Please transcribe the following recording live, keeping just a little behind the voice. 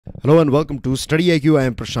Hello and welcome to StudyIQ. I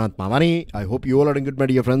am Prashant Mavani. I hope you all are doing good, my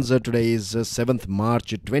dear friends. Today is 7th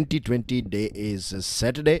March 2020. Day is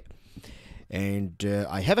Saturday. And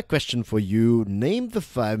I have a question for you. Name the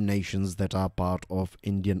 5 nations that are part of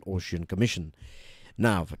Indian Ocean Commission.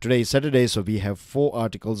 Now, today is Saturday, so we have 4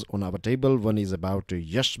 articles on our table. One is about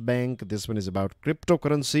Yes Bank. This one is about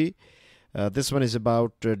cryptocurrency. This one is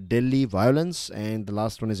about Delhi violence. And the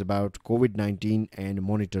last one is about COVID-19 and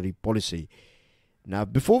monetary policy. Now,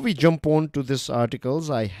 before we jump on to these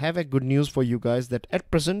articles, I have a good news for you guys that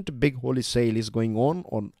at present, big holy sale is going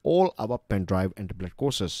on all our pen drive and tablet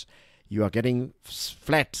courses. You are getting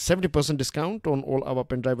flat 70% discount on all our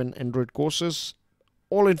pen drive and Android courses.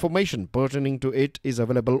 All information pertaining to it is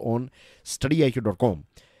available on StudyIQ.com.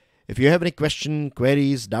 If you have any question,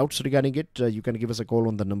 queries, doubts regarding it, you can give us a call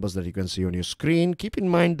on the numbers that you can see on your screen. Keep in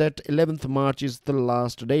mind that 11th March is the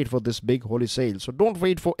last date for this big holy sale. So don't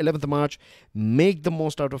wait for 11th March. Make the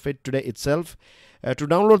most out of it today itself. To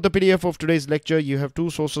download the PDF of today's lecture, you have 2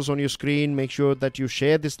 sources on your screen. Make sure that you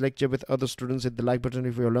share this lecture with other students. Hit the like button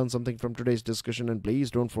if you learned something from today's discussion. And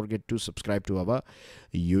please don't forget to subscribe to our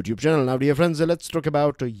YouTube channel. Now, dear friends, let's talk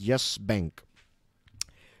about Yes Bank.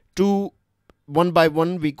 One by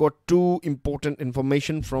one, we got 2 important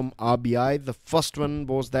information from RBI. The first one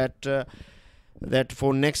was that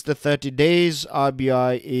for next 30 days,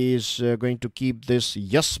 RBI is going to keep this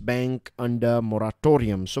Yes Bank under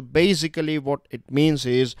moratorium. So basically what it means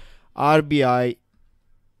is RBI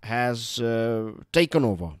has taken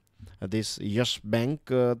over this Yes Bank.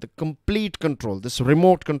 The complete control, this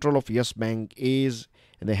remote control of Yes Bank is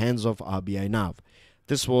in the hands of RBI now.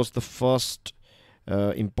 This was the first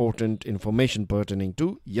important information pertaining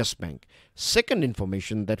to Yes Bank. Second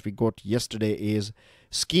information that we got yesterday is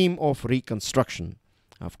scheme of reconstruction.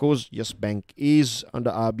 Of course, Yes Bank is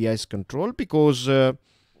under RBI's control because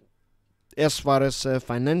as far as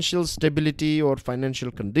financial stability or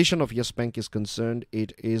financial condition of Yes Bank is concerned,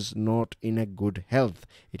 it is not in a good health.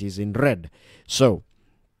 It is in red. So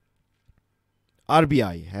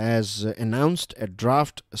RBI has announced a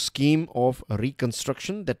draft scheme of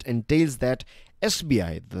reconstruction that entails that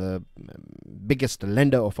SBI, the biggest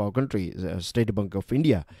lender of our country, State Bank of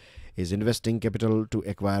India, is investing capital to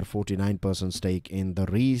acquire 49% stake in the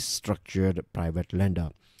restructured private lender.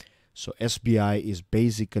 So SBI is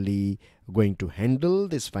basically going to handle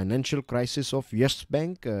this financial crisis of Yes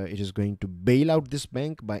Bank. It is going to bail out this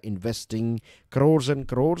bank by investing crores and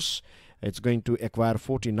crores. It's going to acquire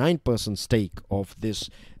 49% stake of this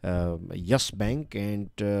Yes Bank,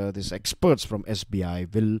 and these experts from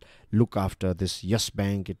SBI will look after this Yes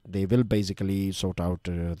Bank. They will basically sort out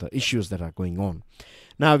the issues that are going on.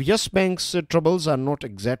 Now, Yes Bank's troubles are not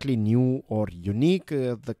exactly new or unique.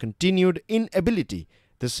 The continued inability,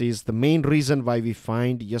 this is the main reason why we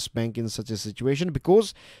find Yes Bank in such a situation,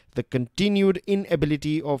 because the continued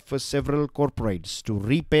inability of several corporates to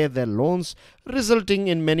repay their loans, resulting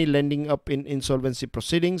in many landing up in insolvency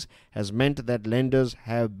proceedings, has meant that lenders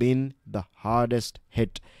have been the hardest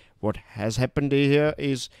hit. What has happened here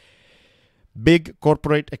is big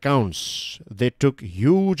corporate accounts. They took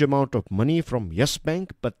huge amount of money from Yes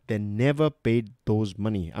Bank, but they never paid those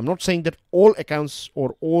money. I'm not saying that all accounts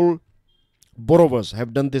or all borrowers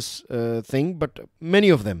have done this thing, but many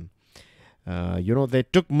of them, they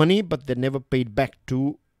took money, but they never paid back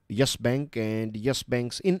to Yes Bank, and Yes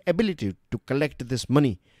Bank's inability to collect this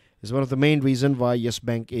money is one of the main reasons why Yes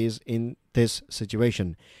Bank is in this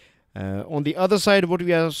situation. On the other side, what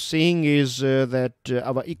we are seeing is that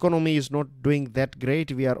our economy is not doing that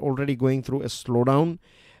great. We are already going through a slowdown.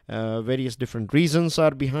 Various different reasons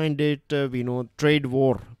are behind it. We know trade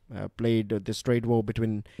war this trade war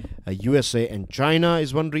between USA and China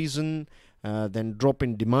is one reason. Then drop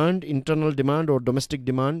in demand, internal demand or domestic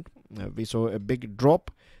demand. We saw a big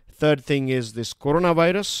drop. Third thing is this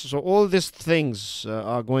coronavirus. So all these things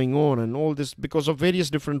are going on, and all this because of various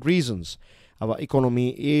different reasons. Our economy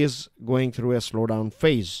is going through a slowdown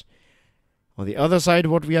phase. On the other side,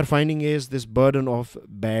 what we are finding is this burden of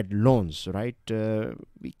bad loans, right?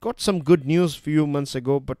 We got some good news a few months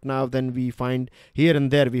ago, but now then we find here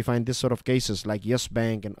and there, we find this sort of cases like Yes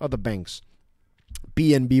Bank and other banks.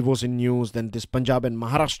 PNB was in news, then this Punjab and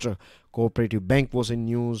Maharashtra Cooperative Bank was in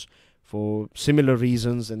news for similar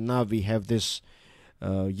reasons, and now we have this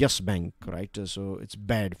Yes Bank, right? So it's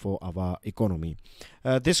bad for our economy.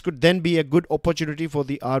 This could then be a good opportunity for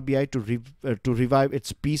the RBI to revive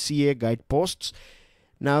its PCA guideposts.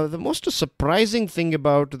 Now, the most surprising thing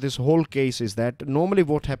about this whole case is that normally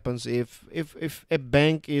what happens if a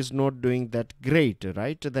bank is not doing that great,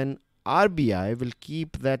 right, then RBI will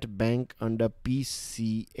keep that bank under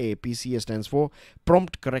PCA. PCA stands for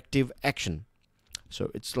Prompt Corrective Action. So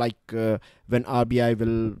it's like when RBI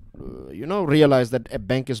will, realize that a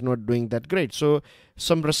bank is not doing that great. So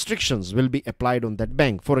some restrictions will be applied on that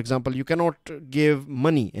bank. For example, you cannot give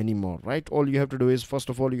money anymore, right? All you have to do is, first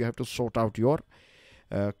of all, you have to sort out your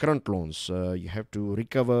current loans. You have to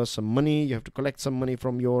recover some money. You have to collect some money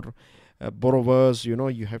from your borrowers. You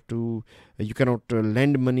cannot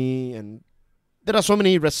lend money, and there are so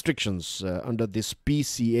many restrictions under this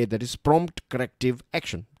PCA, that is prompt corrective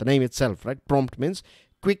action. The name itself, right? Prompt means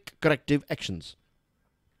quick corrective actions.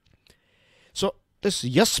 So this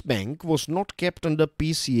Yes Bank was not kept under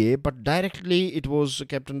PCA, but directly it was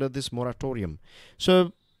kept under this moratorium.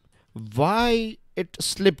 So why it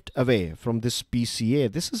slipped away from this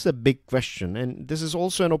PCA? This is a big question, and this is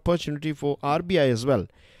also an opportunity for RBI as well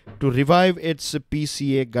to revive its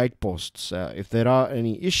PCA guideposts. If there are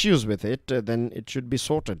any issues with it, then it should be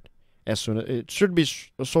sorted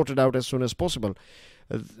sorted out as soon as possible.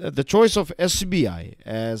 The choice of SBI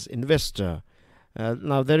as investor.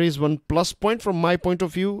 Now there is one plus point from my point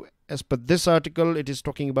of view. As per this article, it is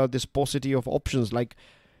talking about this paucity of options, like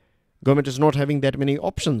government is not having that many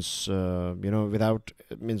options. Without,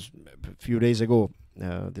 means a few days ago,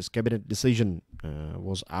 this cabinet decision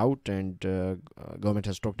was out, and government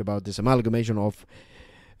has talked about this amalgamation of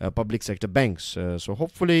public sector banks. So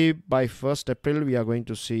hopefully by 1st April we are going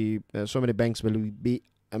to see so many banks will be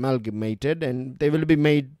amalgamated, and they will be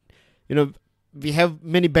made, we have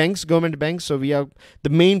many banks, government banks, so the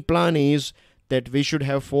main plan is that we should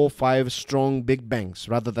have 4-5 strong big banks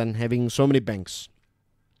rather than having so many banks.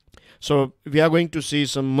 So we are going to see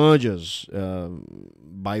some mergers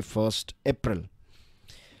by 1st April.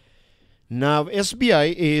 Now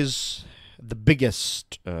SBI is the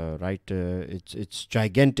biggest, right? It's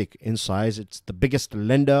gigantic in size. It's the biggest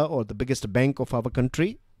lender or the biggest bank of our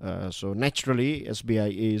country. So naturally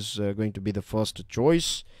SBI is going to be the first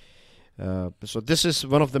choice. So this is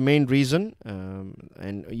one of the main reason,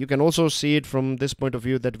 and you can also see it from this point of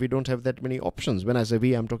view that we don't have that many options. When I say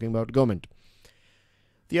we, I'm talking about government.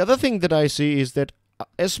 The other thing that I see is that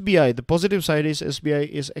SBI, the positive side is SBI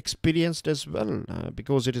is experienced as well,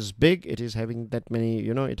 because it is big, it is having that many,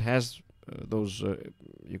 it has those,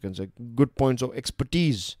 you can say, good points of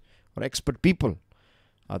expertise, or expert people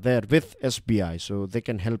are there with SBI, so they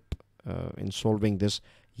can help in solving this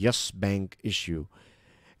Yes Bank issue.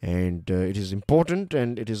 And it is important,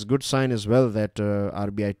 and it is a good sign as well that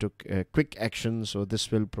RBI took quick action, so this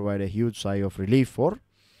will provide a huge sigh of relief for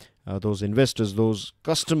those investors, those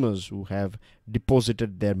customers who have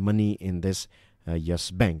deposited their money in this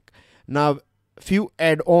Yes Bank. Now, few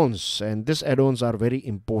add-ons, and these add-ons are very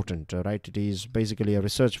important, right? It is basically a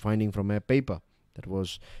research finding from a paper.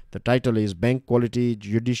 The title is Bank Quality,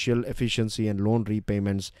 Judicial Efficiency and Loan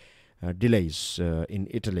Repayments Delays in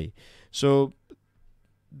Italy. So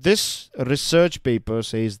this research paper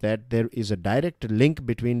says that there is a direct link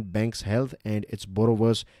between banks' health and its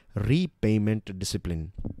borrowers' repayment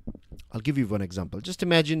discipline. I'll give you one example. Just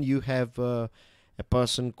imagine you have a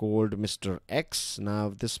person called Mr. X.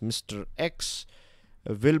 Now this Mr. X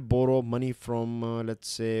will borrow money from let's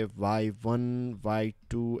say Y1,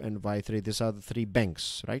 Y2 and Y3. These are the 3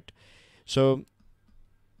 banks, right? So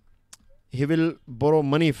he will borrow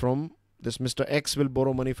money from this Mr. X will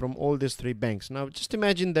borrow money from all these 3 banks. Now just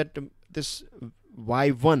imagine that this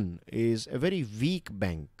Y1 is a very weak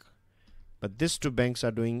bank, but these 2 banks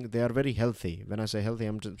they are very healthy. When I say healthy,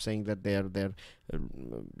 I'm saying that they're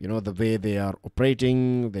the way they are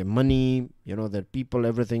operating, their money, their people,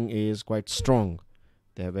 everything is quite strong.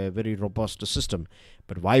 They have a very robust system,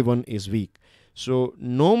 but Y1 is weak. So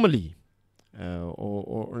normally,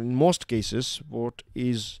 or in most cases, what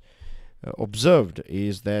is observed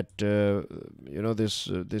is that this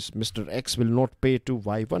Mr. X will not pay to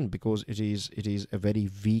Y1 because it is a very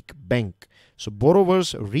weak bank. So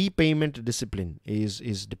borrowers' repayment discipline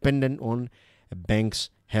is dependent on a bank's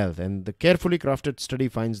health, and the carefully crafted study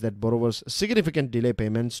finds that borrowers significant delay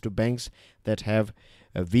payments to banks that have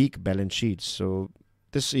a weak balance sheets. So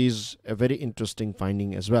this is a very interesting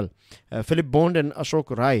finding as well. Philip Bond and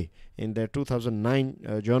Ashok Rai in their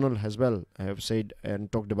 2009 journal as well have said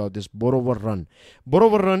and talked about this borrower run.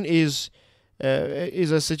 Borrower run is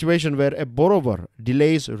a situation where a borrower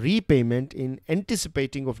delays repayment in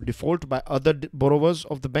anticipating of default by other borrowers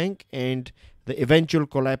of the bank, and the eventual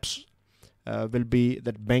collapse will be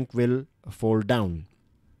that bank will fall down.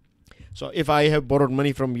 So if I have borrowed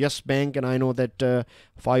money from Yes Bank and I know that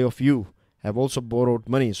 5 of you have also borrowed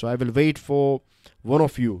money, so I will wait for one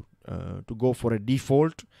of you to go for a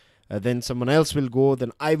default, then someone else will go,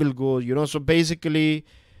 then I will go, so basically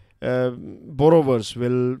borrowers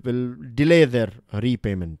will delay their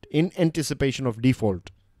repayment in anticipation of default.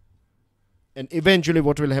 and eventually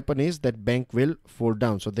what will happen is that bank will fall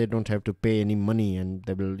down, so they don't have to pay any money, and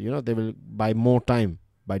they will, they will buy more time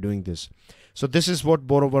by doing this. So this is what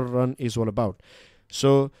borrower run is all about.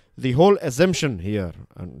 So the whole assumption here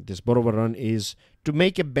on this borrower run is to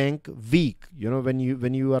make a bank weak. When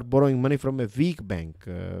you are borrowing money from a weak bank,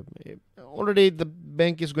 already the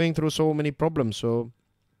bank is going through so many problems. So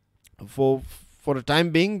for the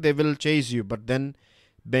time being, they will chase you, but then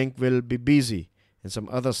bank will be busy and some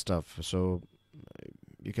other stuff, so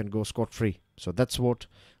you can go scot-free. So that's what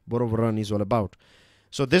borrower run is all about.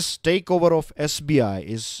 So this takeover of SBI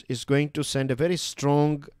is going to send a very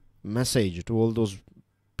strong message to all those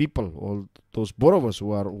people, all those borrowers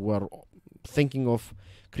who are thinking of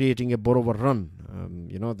creating a borrower run.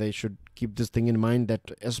 They should keep this thing in mind, that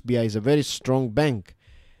SBI is a very strong bank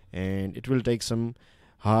and it will take some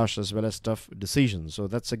harsh as well as tough decisions. So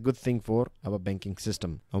that's a good thing for our banking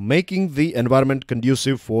system. Now, making the environment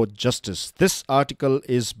conducive for justice. This article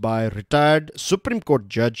is by retired Supreme Court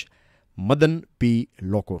Judge Madan P.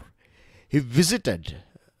 Lokur. He visited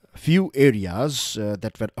a few areas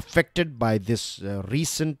that were affected by this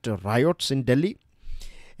recent riots in Delhi,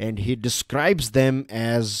 and he describes them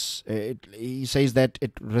as, he says that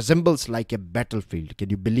it resembles like a battlefield.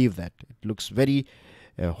 Can you believe that? It looks very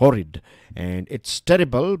horrid, and it's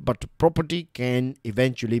terrible, but property can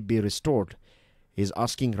eventually be restored. He's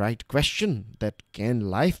asking right question, that can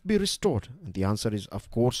life be restored? And the answer is,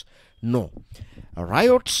 of course, no.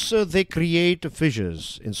 Riots, they create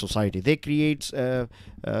fissures in society. They create, they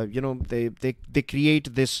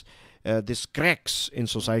create this cracks in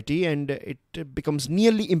society, and it becomes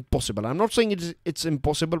nearly impossible. I'm not saying it's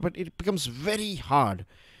impossible, but it becomes very hard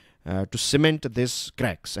to cement these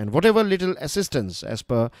cracks. And whatever little assistance, as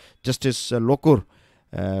per Justice Lokur,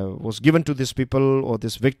 was given to these people or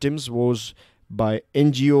these victims was by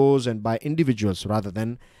NGOs and by individuals rather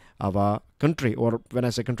than our country. Or when I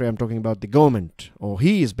say country, I'm talking about the government, or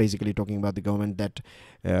he is basically talking about the government, that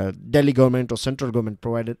Delhi government or central government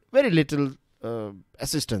provided very little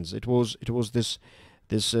assistance. It was this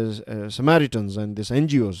Samaritans and these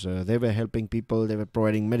NGOs, they were helping people, they were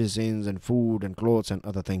providing medicines and food and clothes and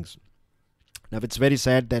other things. Now it's very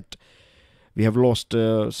sad that we have lost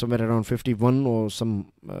somewhere around 51 or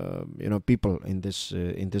some people in this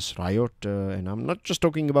riot, and I'm not just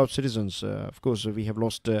talking about citizens. Of course, we have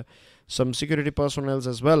lost some security personnel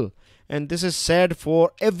as well, and this is sad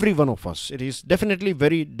for every one of us. It is definitely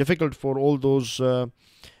very difficult for all those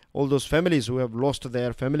families who have lost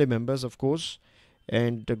their family members, of course,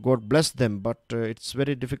 and God bless them. But it's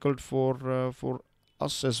very difficult for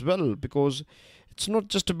us as well, because it's not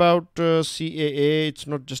just about CAA, it's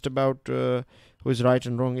not just about who is right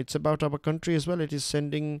and wrong, it's about our country as well. It is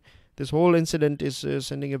sending, this whole incident is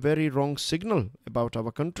sending a very wrong signal about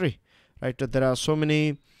our country, right? There are so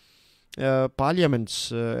many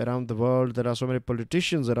parliaments around the world, there are so many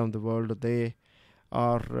politicians around the world, they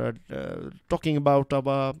are talking about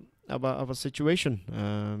our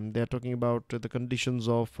situation. They are talking about the conditions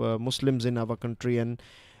of Muslims in our country, and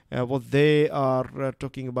what they are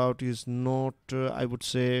talking about is not, I would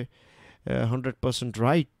say, 100%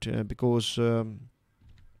 right, because all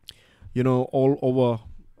over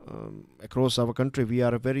across our country we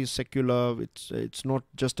are a very secular. It's not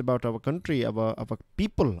just about our country. Our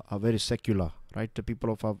people are very secular, right? The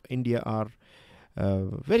people of India are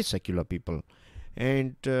very secular people,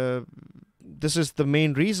 and this is the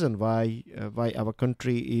main reason why our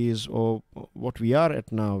country is or what we are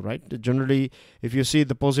at now, right? Generally, if you see,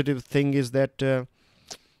 the positive thing is that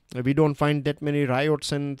we don't find that many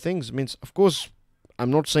riots and things. Means, of course, I'm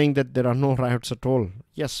not saying that there are no riots at all.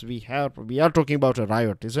 Yes, we are talking about a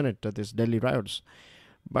riot, isn't it? This Delhi riots.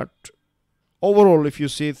 But overall, if you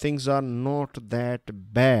see, things are not that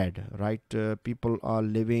bad, right? People are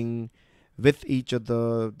living with each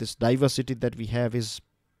other. This diversity that we have is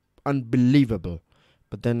unbelievable.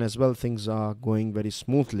 But then as well, things are going very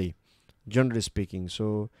smoothly, generally speaking.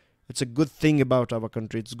 So it's a good thing about our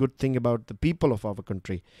country. It's a good thing about the people of our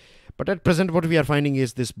country. But at present, what we are finding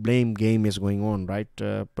is this blame game is going on, right?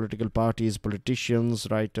 Political parties, politicians,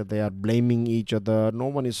 right? They are blaming each other. No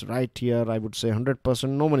one is right here. I would say 100%.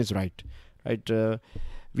 No one is right, right?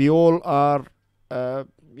 We all are,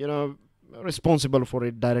 responsible for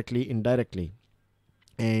it directly, indirectly.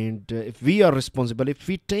 And if we are responsible, if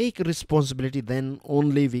we take responsibility, then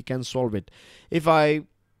only we can solve it. If I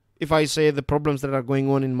say the problems that are going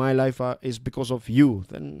on in my life is because of you,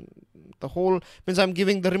 then the whole means I'm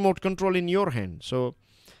giving the remote control in your hand. So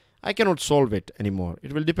I cannot solve it anymore.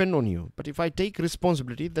 It will depend on you. But if I take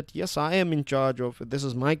responsibility that yes, I am in charge of, this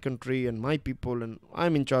is my country and my people, and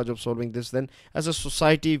I'm in charge of solving this, then as a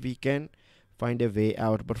society we can find a way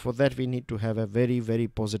out. But for that, we need to have a very, very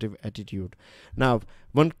positive attitude. Now,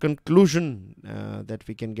 one conclusion that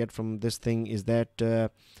we can get from this thing is that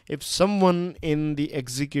if someone in the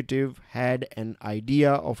executive had an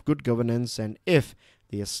idea of good governance, and if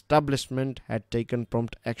the establishment had taken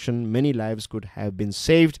prompt action, many lives could have been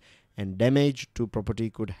saved and damage to property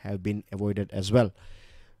could have been avoided as well.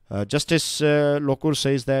 Justice Lokur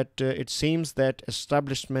says that it seems that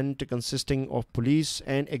establishment consisting of police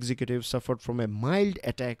and executive suffered from a mild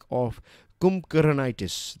attack of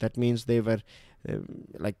Kumkaranitis. That means they were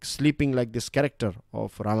like sleeping like this character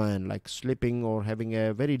of Ramayana, like sleeping or having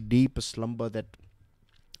a very deep slumber that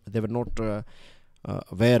they were not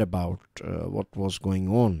aware about what was going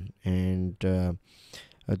on. And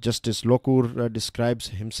Justice Lokur describes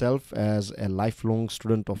himself as a lifelong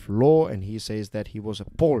student of law, and he says that he was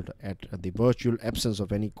appalled at the virtual absence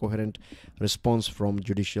of any coherent response from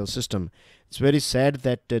judicial system. It's very sad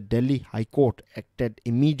that Delhi High Court acted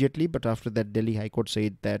immediately, but after that Delhi High Court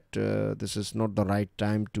said that this is not the right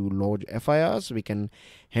time to lodge FIRs. We can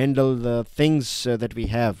handle the things that we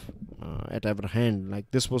have at our hand.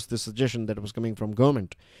 Like, this was the suggestion that was coming from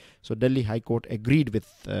government. So Delhi High Court agreed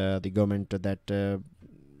with the government that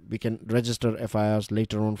we can register FIRs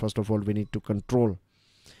later on. First of all, we need to control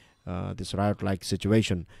this riot-like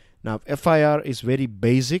situation. Now, FIR is very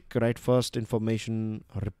basic, right? First information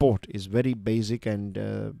report is very basic, and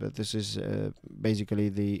this is basically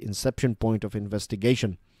the inception point of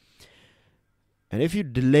investigation. And if you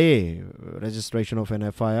delay registration of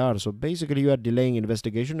an FIR, so basically you are delaying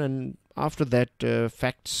investigation, and after that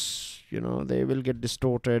facts, they will get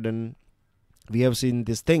distorted, and we have seen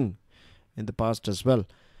this thing in the past as well.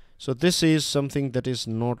 So this is something that is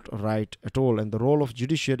not right at all, and the role of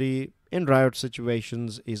judiciary in riot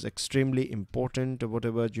situations is extremely important.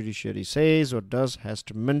 Whatever judiciary says or does has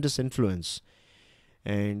tremendous influence,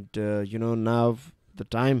 and now the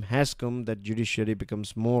time has come that judiciary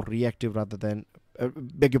becomes more reactive rather than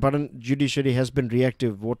beg your pardon, judiciary has been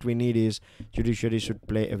reactive. What we need is judiciary should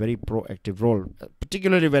play a very proactive role,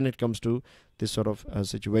 particularly when it comes to this sort of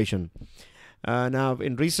situation. Now,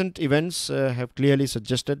 in recent events have clearly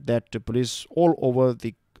suggested that police all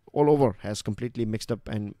over has completely mixed up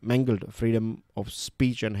and mangled freedom of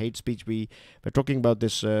speech and hate speech. We were talking about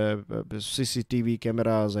this CCTV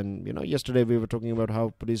cameras, and yesterday we were talking about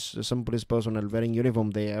how some police personnel wearing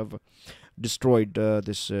uniform, they have destroyed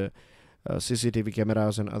this CCTV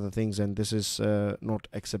cameras and other things, and this is not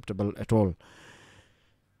acceptable at all.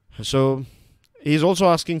 So he's also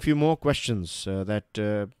asking few more questions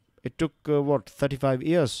that it took 35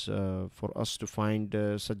 years for us to find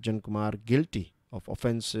Sajjan Kumar guilty of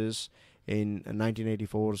offences in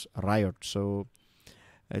 1984's riot. So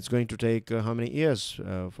it's going to take how many years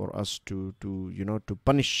for us to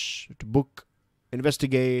punish, to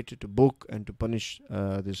investigate, to book, and to punish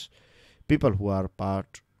these people who are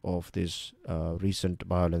part of this recent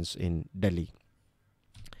violence in Delhi.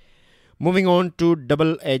 Moving on to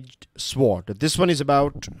double-edged sword. This one is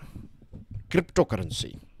about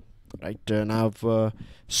cryptocurrency. Right now,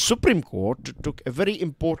 Supreme Court took a very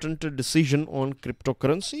important decision on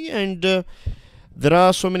cryptocurrency, and there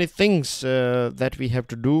are so many things that we have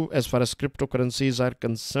to do as far as cryptocurrencies are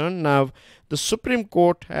concerned. Now, the Supreme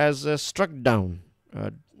Court has struck down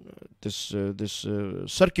this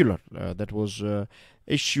circular that was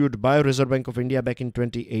issued by Reserve Bank of India back in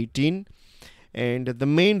 2018. And the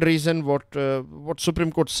main reason what Supreme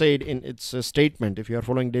Court said in its statement, if you are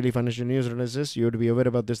following daily financial news releases, you would be aware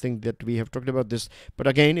about this thing that we have talked about this. But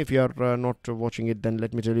again, if you are not watching it, then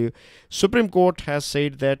let me tell you, Supreme Court has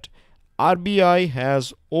said that RBI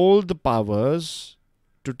has all the powers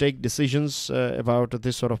to take decisions about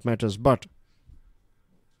this sort of matters. But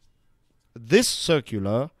this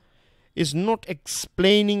circular is not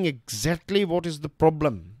explaining exactly what is the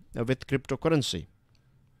problem with cryptocurrency.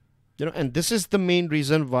 And this is the main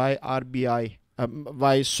reason why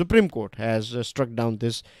why Supreme Court has struck down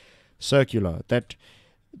this circular, that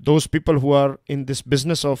those people who are in this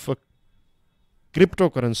business of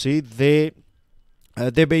cryptocurrency,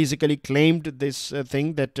 they basically claimed this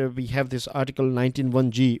thing that we have this Article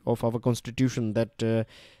 19(1)(g) of our Constitution that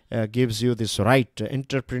gives you this right,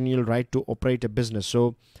 entrepreneurial right to operate a business.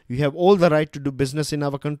 So you have all the right to do business in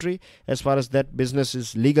our country as far as that business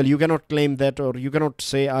is legal. You cannot claim that, or you cannot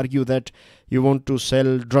argue that you want to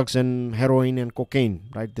sell drugs and heroin and cocaine,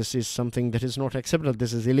 right? This is something that is not acceptable.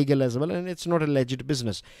 This is illegal as well, and it's not a legit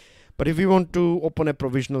business. But if you want to open a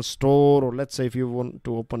provisional store, or let's say if you want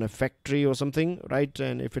to open a factory or something, right,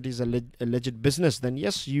 and if it is a legit business, then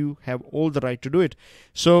yes, you have all the right to do it.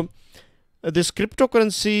 So this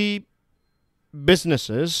cryptocurrency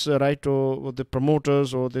businesses, right, or the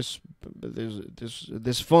promoters or this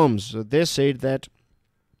firms, they said that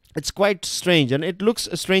it's quite strange, and it looks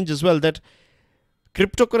strange as well, that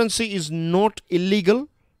cryptocurrency is not illegal,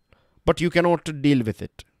 but you cannot deal with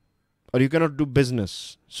it, or you cannot do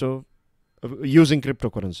business using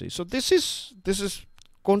cryptocurrency. So this is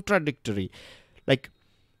contradictory. Like,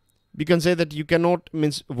 we can say that you cannot,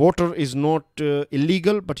 means water is not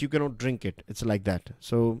illegal, but you cannot drink it. It's like that.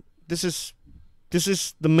 So this is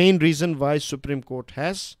the main reason why Supreme Court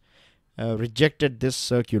has rejected this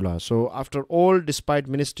circular. So after all, despite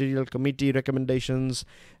ministerial committee recommendations,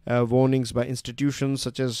 warnings by institutions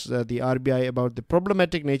such as the RBI about the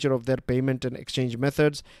problematic nature of their payment and exchange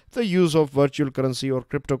methods, the use of virtual currency or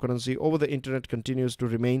cryptocurrency over the internet continues to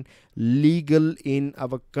remain legal in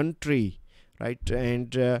our country, right?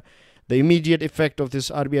 And the immediate effect of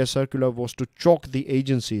this RBI circular was to choke the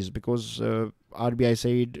agencies, because RBI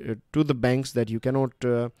said to the banks that you cannot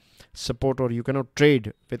support, or you cannot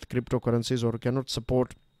trade with cryptocurrencies, or cannot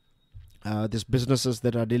support these businesses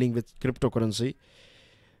that are dealing with cryptocurrency.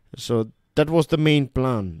 So that was the main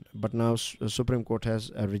plan, but now Supreme Court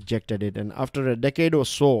has rejected it. And after a decade or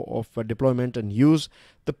so of deployment and use,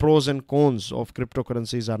 the pros and cons of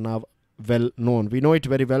cryptocurrencies are now well known. We know it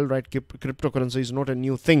very well, right? Cryptocurrency is not a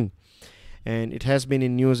new thing, and it has been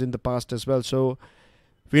in news in the past as well. So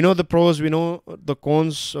we know the pros, we know the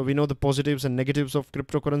cons, we know the positives and negatives of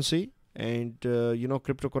cryptocurrency. And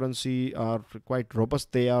cryptocurrency are quite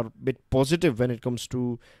robust. They are a bit positive when it comes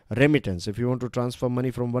to remittance. If you want to transfer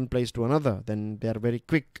money from one place to another, then they are very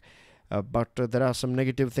quick. But there are some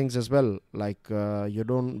negative things as well, like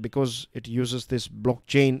because it uses this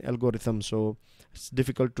blockchain algorithm, so it's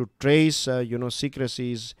difficult to trace.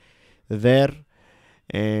 Secrecy is there,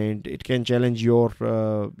 and it can challenge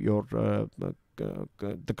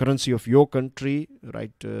the currency of your country,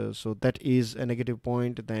 right? So that is a negative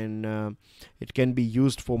point. Then it can be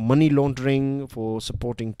used for money laundering, for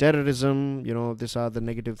supporting terrorism. These are the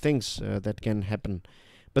negative things that can happen.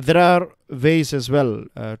 But there are ways as well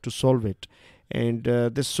to solve it. And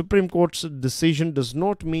the Supreme Court's decision does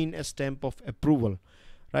not mean a stamp of approval,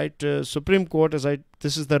 right? Supreme Court,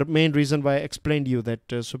 this is the main reason why I explained to you that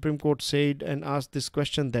Supreme Court said and asked this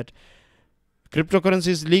question, that cryptocurrency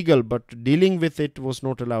is legal, but dealing with it was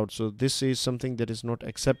not allowed. So this is something that is not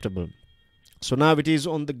acceptable. So now it is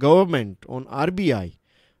on the government, on RBI,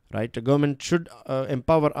 right? The government should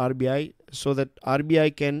empower RBI so that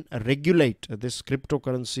RBI can regulate this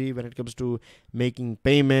cryptocurrency when it comes to making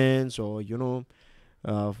payments, or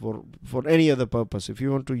for any other purpose. If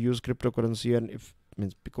you want to use cryptocurrency, and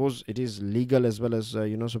because it is legal as well as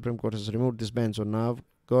Supreme Court has removed this ban, so now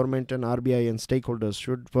government and RBI and stakeholders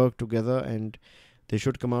should work together, and they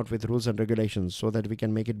should come out with rules and regulations so that we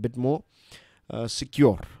can make it a bit more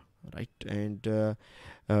secure, right? And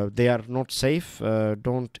they are not safe.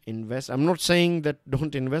 Don't invest. I'm not saying that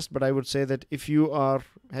don't invest, but I would say that if you are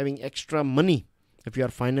having extra money, if you are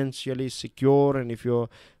financially secure, and if your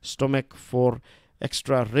stomach for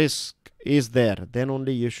extra risk is there, then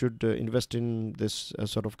only you should invest in this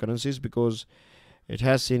sort of currencies, because it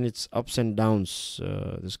has seen its ups and downs,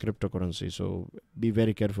 this cryptocurrency. So be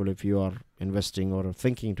very careful if you are investing or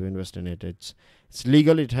thinking to invest in it. It's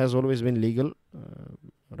legal. It has always been legal,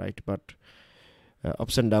 right? But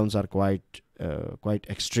ups and downs are quite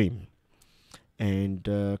extreme. And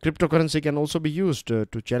cryptocurrency can also be used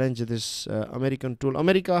to challenge this American tool.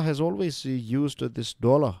 America has always used this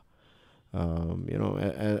dollar,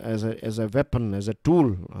 as a weapon, as a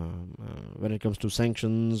tool, when it comes to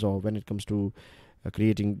sanctions, or when it comes to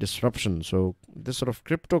creating disruption. So this sort of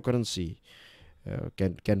cryptocurrency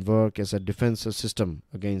can work as a defense system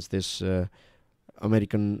against this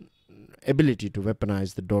American ability to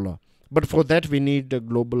weaponize the dollar. But for that we need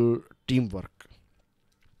global teamwork.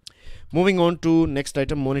 Moving on to next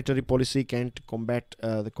item, monetary policy can't combat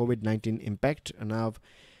the COVID-19 impact. Now,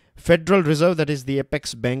 Federal Reserve, that is the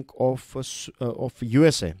apex bank of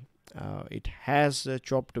USA, it has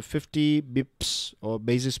chopped 50 bips or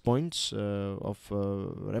basis points of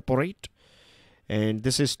repo rate, and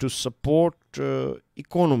this is to support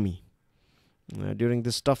economy during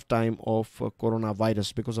this tough time of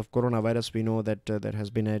coronavirus. Because of coronavirus, we know that there has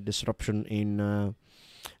been a disruption in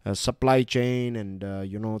supply chain, and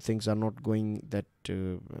things are not going that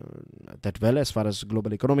well as far as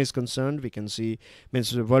global economy is concerned. We can see,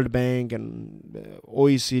 the World Bank and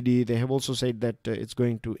OECD, they have also said that it's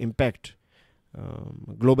going to impact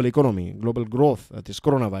global economy, global growth, this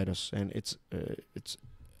coronavirus, and its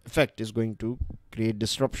effect is going to create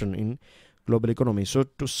disruption in global economy. So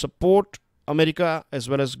to support America as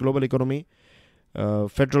well as global economy,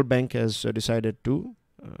 Federal Bank has decided to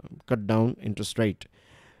cut down interest rate.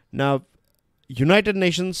 Now, United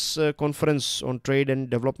Nations Conference on Trade and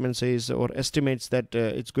Development says or estimates that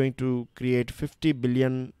it's going to create $50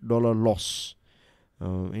 billion loss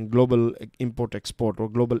in global import-export or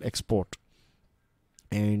global export.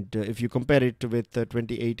 And if you compare it with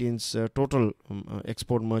 2018's total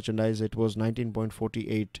export merchandise, it was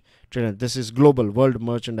 19.48 trillion. This is global. World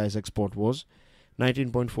merchandise export was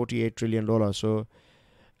 $19.48 trillion. So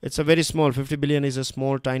it's a very small, 50 billion is a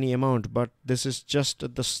small, tiny amount, but this is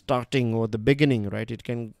just the starting or the beginning, right? It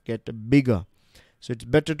can get bigger. So it's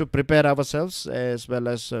better to prepare ourselves, as well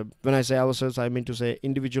as, when I say ourselves, I mean to say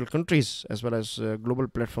individual countries as well as global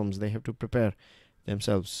platforms. They have to prepare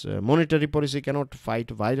themselves. Monetary policy cannot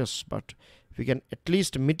fight virus, but we can at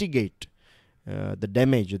least mitigate the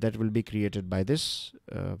damage that will be created by this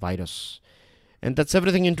virus. And that's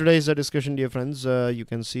everything in today's discussion, dear friends. You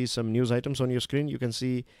can see some news items on your screen. You can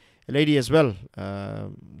see a lady as well.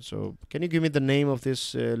 So can you give me the name of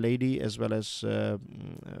this lady, as well as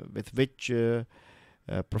with which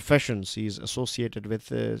profession she is associated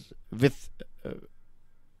with?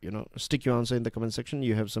 Stick your answer in the comment section.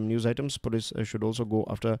 You have some news items. Police should also go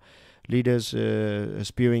after leaders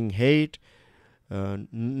spewing hate.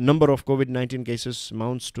 Number of COVID-19 cases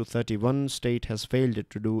mounts to 31. State has failed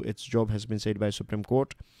to do its job, has been said by Supreme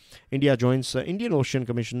Court. India joins Indian Ocean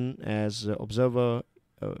Commission as observer.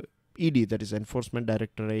 ED, that is Enforcement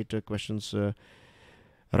Directorate, questions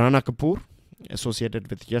Rana Kapoor, associated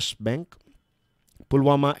with Yes Bank.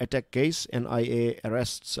 Pulwama attack case, NIA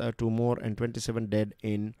arrests 2 more and 27 dead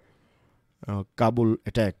in Kabul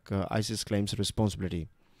attack. ISIS claims responsibility.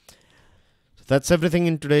 So that's everything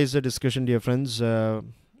in today's discussion, dear friends.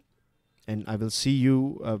 And I will see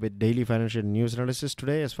you with daily financial news analysis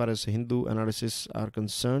today. As far as Hindu analysis are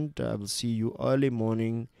concerned, I will see you early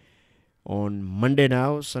morning on Monday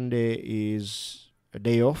now. Sunday is a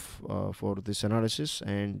day off for this analysis,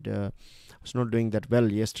 and I was not doing that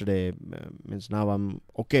well yesterday. Means now I'm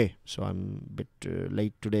okay, so I'm a bit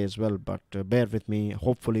late today as well, but bear with me.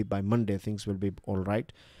 Hopefully by Monday things will be all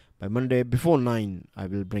right. By Monday before 9 I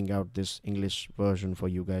will bring out this English version for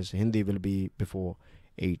you guys. Hindi will be before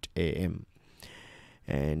 8 a.m.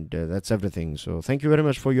 And that's everything. So thank you very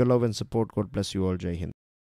much for your love and support. God bless you all. Jai Hind.